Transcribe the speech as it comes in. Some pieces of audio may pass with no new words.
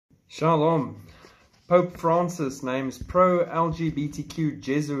Shalom. Pope Francis names pro-LGBTQ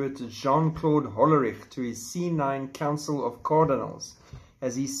Jesuit Jean-Claude Hollerich to his C9 Council of Cardinals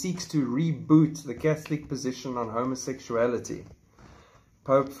as he seeks to reboot the Catholic position on homosexuality.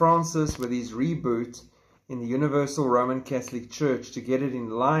 Pope Francis, with his reboot in the Universal Roman Catholic Church to get it in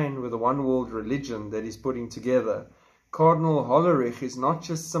line with the one world religion that he's putting together, Cardinal Hollerich is not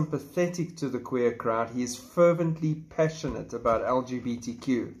just sympathetic to the queer crowd, he is fervently passionate about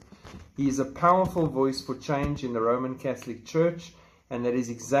LGBTQ. He is a powerful voice for change in the Roman Catholic Church, and that is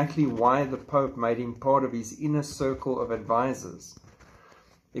exactly why the Pope made him part of his inner circle of advisors.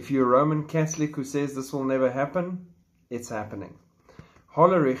 If you're a Roman Catholic who says this will never happen, it's happening.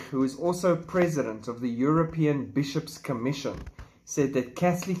 Hollerich, who is also president of the European Bishops' Commission, said that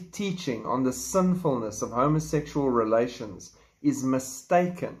Catholic teaching on the sinfulness of homosexual relations is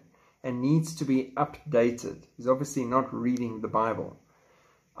mistaken and needs to be updated. He's obviously not reading the Bible.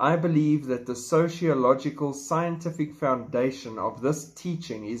 I believe that the sociological scientific foundation of this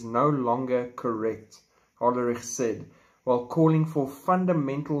teaching is no longer correct, Hollerich said, while calling for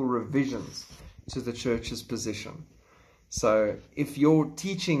fundamental revisions to the Church's position. So if your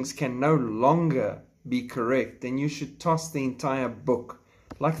teachings can no longer be correct, then you should toss the entire book.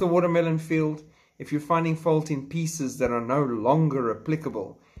 Like the watermelon field, if you're finding fault in pieces that are no longer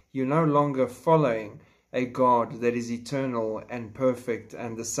applicable, you're no longer following a God that is eternal and perfect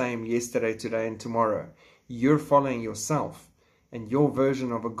and the same yesterday, today, and tomorrow. You're following yourself and your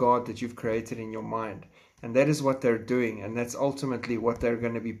version of a God that you've created in your mind. And that is what they're doing, and that's ultimately what they're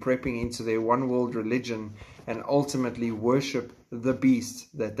going to be prepping into their one world religion and ultimately worship the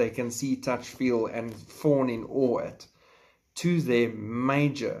beast that they can see, touch, feel, and fawn in awe at, to their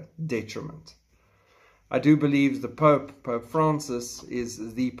major detriment. I do believe the Pope, Pope Francis,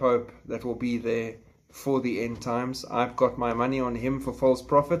 is the Pope that will be there for the end times. I've got my money on him for false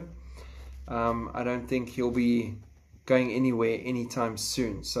prophet. I don't think he'll be going anywhere anytime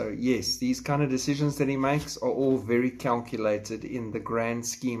soon. So yes, these kind of decisions that he makes are all very calculated in the grand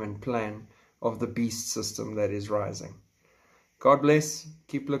scheme and plan of the beast system that is rising. God bless.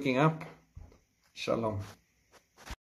 Keep looking up. Shalom.